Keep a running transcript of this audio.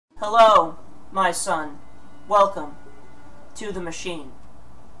Hello, my son. Welcome to the machine.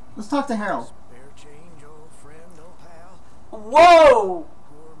 Let's talk to Harold. Spare change, old friend, old pal. Whoa!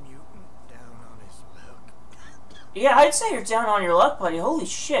 Poor mutant down on his luck. Yeah, I'd say you're down on your luck, buddy. Holy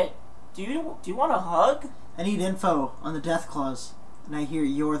shit. Do you want a hug? I need info on the death clause, and I hear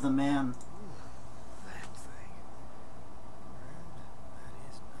you're the man. That thing. Friend, that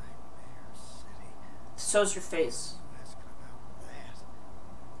is Nightmare City. So's your face. Asking about that.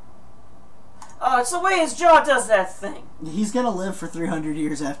 Oh, it's the way his jaw does that thing. He's gonna live for 300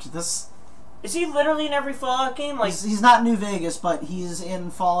 years after this. Is he literally in every Fallout game? Like, He's not New Vegas, but he's in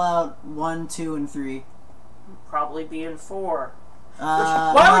Fallout 1, 2, and 3. probably be in 4.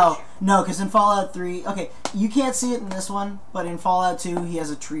 Why No, because in Fallout 3... Okay, you can't see it in this one, but in Fallout 2, he has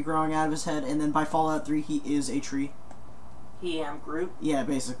a tree growing out of his head, and then by Fallout 3, he is a tree. He am Groot. Yeah,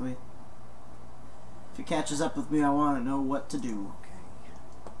 basically. If it catches up with me, I want to know what to do. Okay.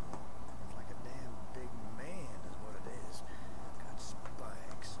 It's like a damn big man is what it is. Got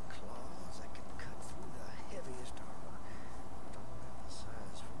spikes and claws that can cut through the heaviest armor. Don't have the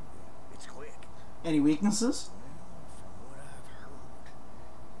size for you. It's quick. Any weaknesses? Well, from what I've heard,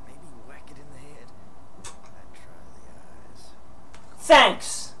 maybe whack it in the head. I'd try the eyes.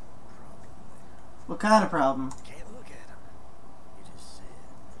 Thanks! Problem there. What kind of problem? Can't look at him. It is said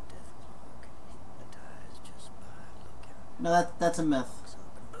the death claw can hypnotize just by looking. No, that's a myth. Looks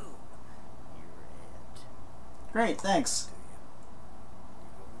up and boom, you're it. Great, thanks.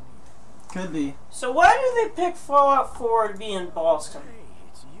 Do you? You're gonna need it. Could be. So why do they pick Fallout 4 to be in Boston? Hey,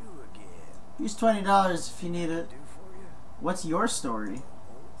 it's you again. Use $20 if you need it. Do for you What's your story? the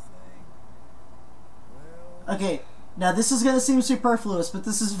whole thing. Well, Okay, now this is going to seem superfluous, but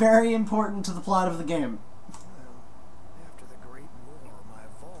this is very important to the plot of the game. after the Great War, my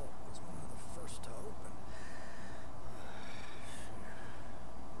vault was one of the first to open.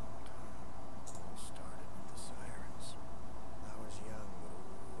 All started with the sirens. I was young, but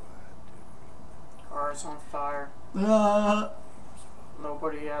I do remember. Cars on fire.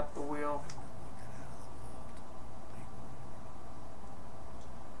 Nobody at the wheel.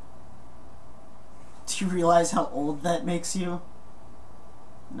 Do you realize how old that makes you?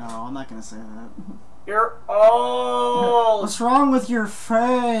 No, I'm not going to say that. You're old! What's wrong with your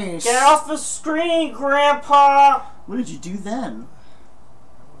face? Get off the screen, Grandpa! What did you do then?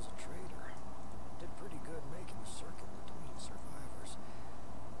 I was a trader. Did pretty good making the circuit between survivors.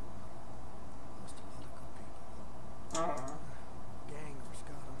 Lost a lot of good people. Gangers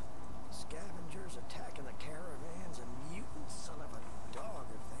got them. Scavengers attacking the caravans, and mutants, son of a dog,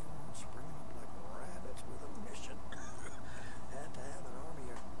 if they weren't springing up like rabbits with a mission. Had to have an army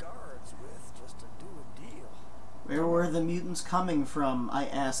of guards with just to do a deal. Where were the mutants coming from? I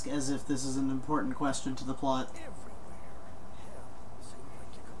ask as if this is an important question to the plot. Everywhere. Hell, seemed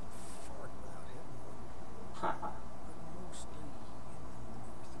like you couldn't fart without hitting one. But mostly in the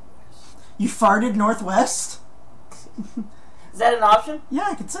northwest. You farted northwest? Is that an option? Yeah,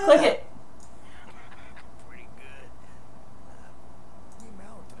 I can say Click that. it. Pretty good. We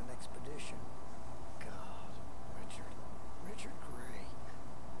mounted an expedition. God, Richard Gray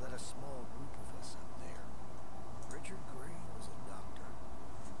led a small group of us up there. Richard Gray was a doctor.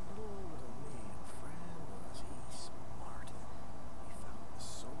 A little older than me, and friend was he smart. He found the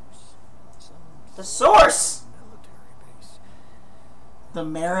source. The source! Military base. The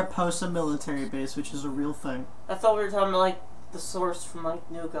Mariposa military base, which is a real thing. I thought we were talking about, like, the source from, like,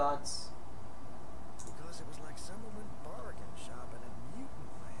 New Gods. Because it was like someone went bargain shopping in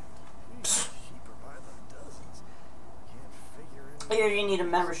mutant land. Cheaper by the dozens. Can't figure any. Here, you need a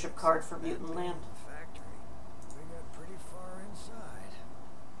membership card for Mutant Land. Factory. We got pretty far inside.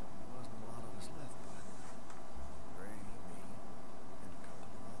 Wasn't a lot of us left by then. Ray, me, and a couple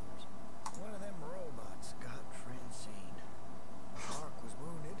of others. One of them robots got Francine. Mark was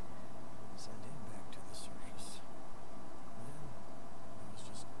wounded. Sent him back to the surface. Then it was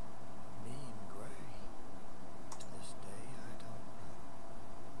just me and Gray. To this day, I don't know.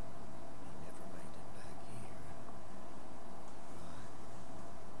 He never made it back here.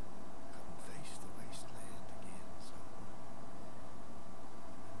 I couldn't face the wasteland again, so I never looked.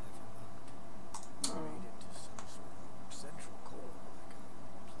 Made it to some sort of central core, like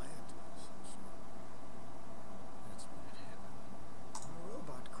a plant of some sort. That's when it happened. A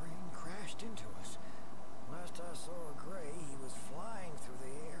robot crane crashed into us. Last I saw Gray, he was flying through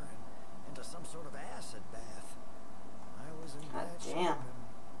the air and into some sort of acid bath. I was in God bad shape damn. and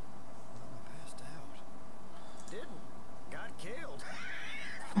well, I passed out. Didn't. Got killed.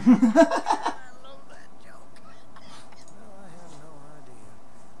 I love that joke. Well, I have no idea.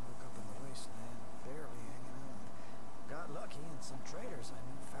 Woke up in the wasteland, barely hanging on. Got lucky and some traders I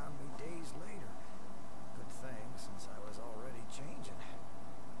knew found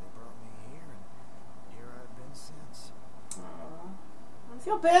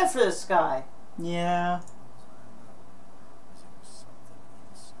bad for this guy. Yeah.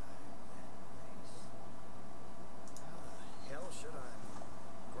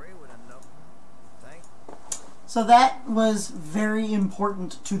 So that was very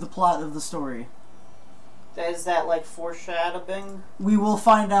important to the plot of the story. Is that like foreshadowing? We will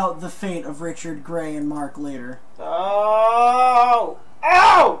find out the fate of Richard, Gray, and Mark later. Oh!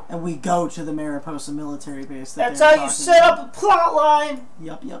 Ow! And we go to the Mariposa military base. That's how you set up a plot line!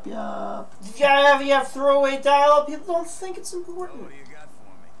 Yup. You have throwaway dialogue. People don't think it's important. What do you got for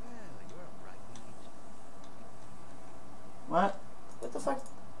me? Well, you're right. What? What the fuck?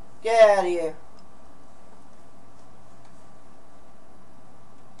 Get out of here.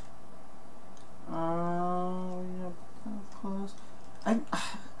 Yeah, death claws.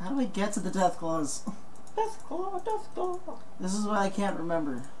 How do I get to the death claws? Death claw, death claw. This is what I can't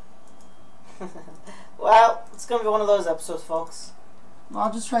remember. Well, it's gonna be one of those episodes, folks.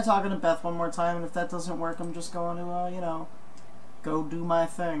 I'll just try talking to Beth one more time, and if that doesn't work, I'm just going to, go do my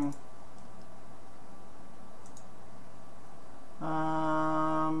thing.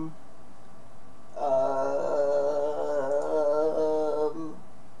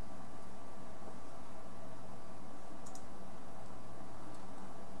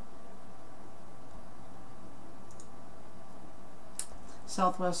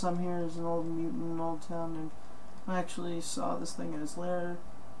 Southwest, I'm here is an old mutant in an old town named... I actually saw this thing in his lair.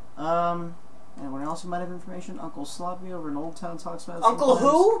 Anyone else who might have information? Uncle Sloppy over in Old Town talks about it Uncle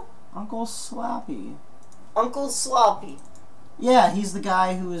sometimes. who? Uncle Sloppy. Uncle Sloppy. Yeah, he's the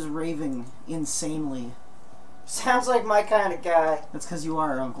guy who is raving insanely. Sounds like my kind of guy. That's because you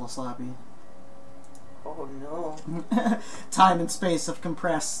are Uncle Sloppy. Oh no. Time and space have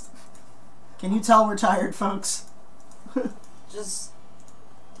compressed. Can you tell we're tired, folks?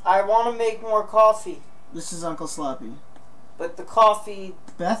 I want to make more coffee. This is Uncle Sloppy. But the coffee...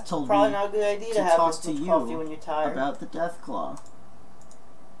 Beth told probably me not a good idea to to have talk this to much you coffee when you're tired. about the Death Claw.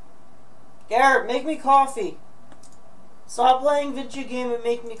 Garrett, make me coffee. Stop playing video game and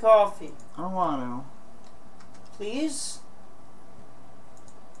make me coffee. I don't want to. Please?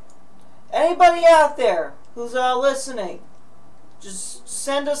 Anybody out there who's listening, just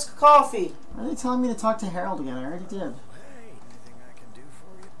send us coffee. Are they telling me to talk to Harold again? I already did. Hey, anything I can do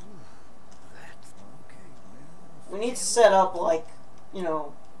for you? That's okay, man. We need to set up like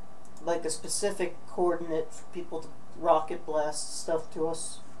a specific coordinate for people to rocket blast stuff to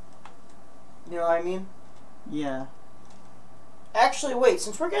us. You know what I mean? Yeah. Actually, wait,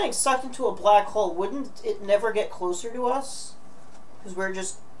 since we're getting sucked into a black hole, wouldn't it never get closer to us? Because we're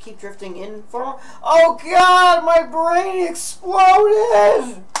just keep drifting in for... Oh god, my brain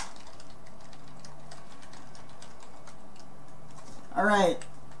exploded! Alright,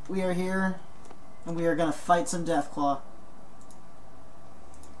 we are here, and we are going to fight some Deathclaw.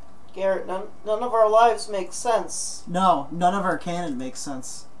 Garrett, none of our lives make sense. No, none of our canon makes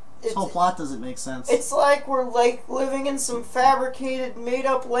sense. This whole plot doesn't make sense. It's like we're living in some fabricated,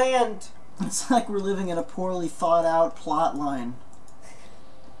 made-up land. It's like we're living in a poorly thought-out plot line.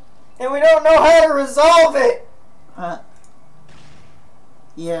 And we don't know how to resolve it!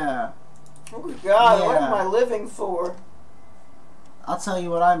 Yeah. Oh god, Yeah. what am I living for? I'll tell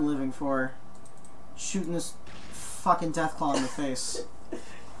you what I'm living for. Shooting this fucking Deathclaw in the face.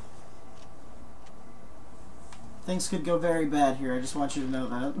 Things could go very bad here, I just want you to know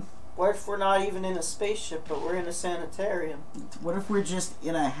that. What if we're not even in a spaceship, but we're in a sanitarium? What if we're just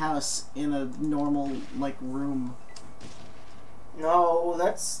in a house, in a normal, room? No,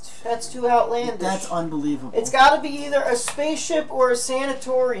 that's too outlandish. That's unbelievable. It's gotta be either a spaceship or a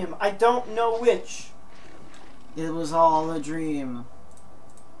sanatorium. I don't know which. It was all a dream.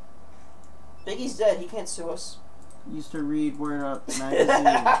 Biggie's dead, he can't sue us. Used to read Word Up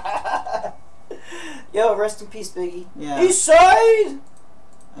magazine. Yo, rest in peace, Biggie. Yeah. East Side!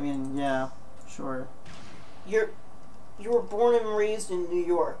 I mean, yeah, sure. You were born and raised in New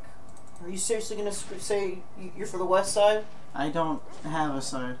York. Are you seriously gonna say you're for the West Side? I don't have a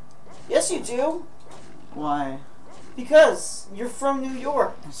side. Yes, you do. Why? Because you're from New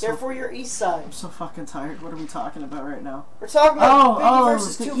York. So- Therefore, you're East Side. I'm so fucking tired. What are we talking about right now? We're talking about Biggie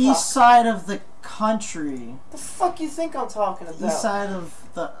versus the Tupac. east side of the country. The fuck you think I'm talking about? East side of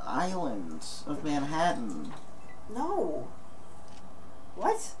the island of Manhattan. No.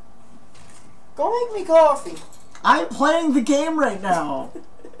 What? Go make me coffee. I'm playing the game right now.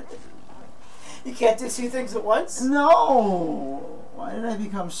 You can't do two things at once? No. Why did I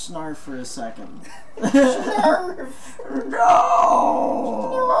become Snarf for a second? Nerf.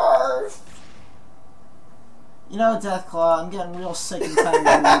 No. Nerf. You know, Deathclaw, I'm getting real sick and tired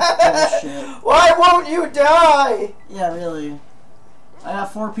of this bullshit. Why won't you die? Yeah, really. I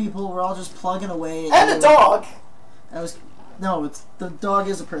got 4 people. We're all just plugging away. And a dog! No, the dog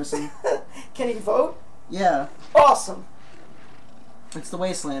is a person. Can he vote? Yeah. Awesome. It's the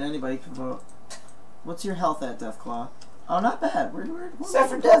wasteland. Anybody can vote. What's your health at, Deathclaw? Oh, not bad. Except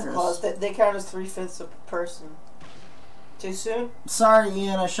for Deathclaws, they count as 3/5 of a person. Too soon? Sorry,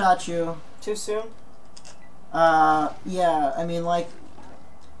 Ian, I shot you. Too soon? Yeah, I mean, like,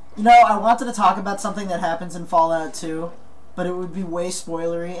 you know, I wanted to talk about something that happens in Fallout 2, but it would be way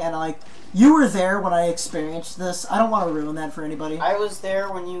spoilery, and, like, you were there when I experienced this. I don't want to ruin that for anybody. I was there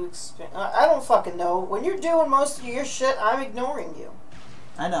when you I don't fucking know. When you're doing most of your shit, I'm ignoring you.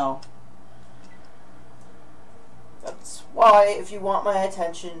 I know. That's why, if you want my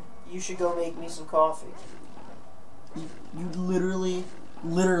attention, you should go make me some coffee. You literally,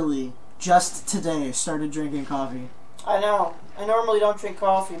 just today started drinking coffee. I know. I normally don't drink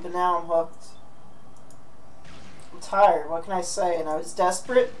coffee, but now I'm hooked. I'm tired, what can I say? And I was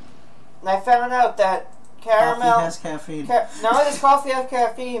desperate, and I found out that caramel... Coffee has caffeine. Not only does coffee have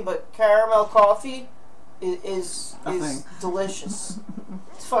caffeine, but caramel coffee is thing. delicious.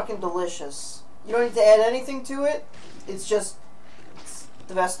 It's fucking delicious. You don't need to add anything to it. It's just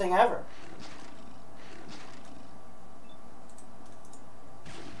the best thing ever.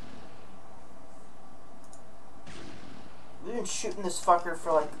 We've been shooting this fucker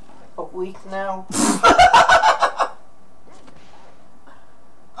for like a week now.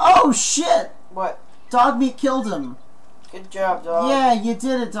 Oh shit! What? Dog meat killed him. Good job, dog. Yeah, you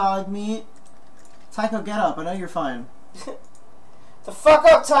did it, dog meat. Tycho, get up. I know you're fine. The fuck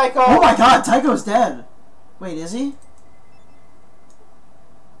up, Tycho! Oh my god, Tycho's dead. Wait, is he?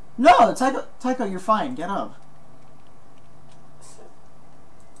 No, Tycho, you're fine. Get up.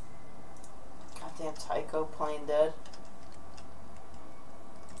 Goddamn Tycho plain dead.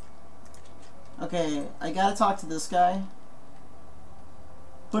 Okay, I gotta talk to this guy.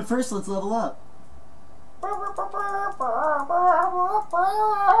 But first, let's level up.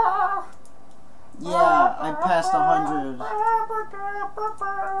 Yeah, I passed 100.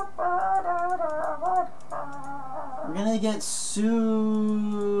 We're gonna get sued.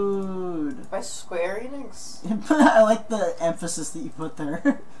 By Square Enix? I like the emphasis that you put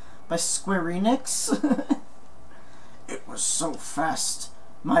there. By Square Enix? It was so fast.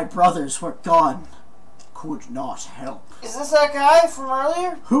 My brothers were gone. Could not help. Is this that guy from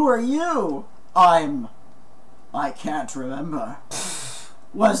earlier? Who are you? I can't remember.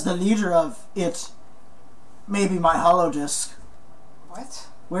 Was the leader of it. Maybe my holodisk. What?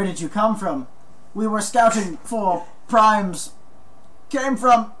 Where did you come from? We were scouting for primes. Came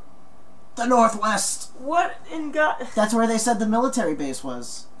from the northwest. What in God? That's where they said the military base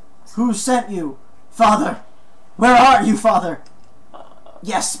was. Who sent you? Father. Where are you, Father?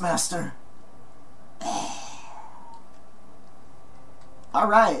 Yes, Master.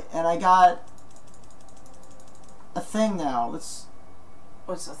 Alright, and I got a thing now.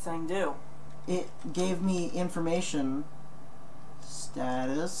 What's the thing do? It gave me information.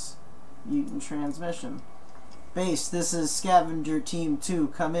 Status. Mutant transmission. Base, this is Scavenger Team 2.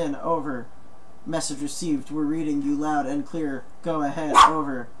 Come in. Over. Message received. We're reading you loud and clear. Go ahead.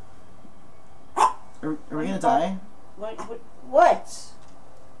 Over. Are we gonna die? What?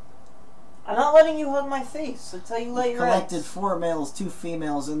 I'm not letting you hug my face until you lay your Collected eggs. 4 males, 2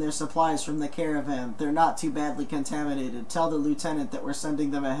 females, and their supplies from the caravan. They're not too badly contaminated. Tell the lieutenant that we're sending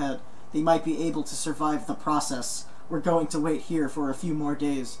them ahead. They might be able to survive the process. We're going to wait here for a few more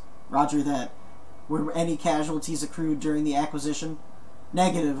days. Roger that. Were any casualties accrued during the acquisition?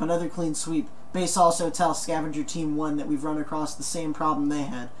 Negative. Another clean sweep. Base also tells Scavenger Team 1 that we've run across the same problem they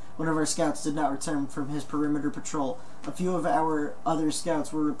had. One of our scouts did not return from his perimeter patrol. A few of our other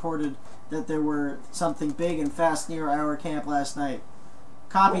scouts were reported that there were something big and fast near our camp last night.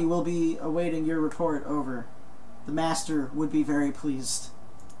 Copy. Will be awaiting your report. Over. The Master would be very pleased.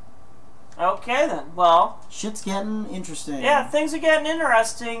 Okay then, well... Shit's getting interesting. Yeah, things are getting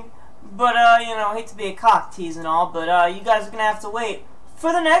interesting, but, you know, I hate to be a cock tease and all, but, you guys are gonna have to wait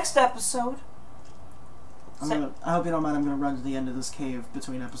for the next episode. I hope you don't mind, I'm gonna run to the end of this cave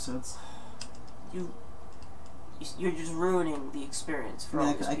between episodes. You're just ruining the experience for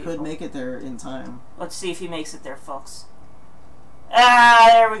all these I people. could make it there in time. Let's see if he makes it there, folks. Ah,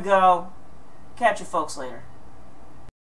 there we go. Catch you folks later.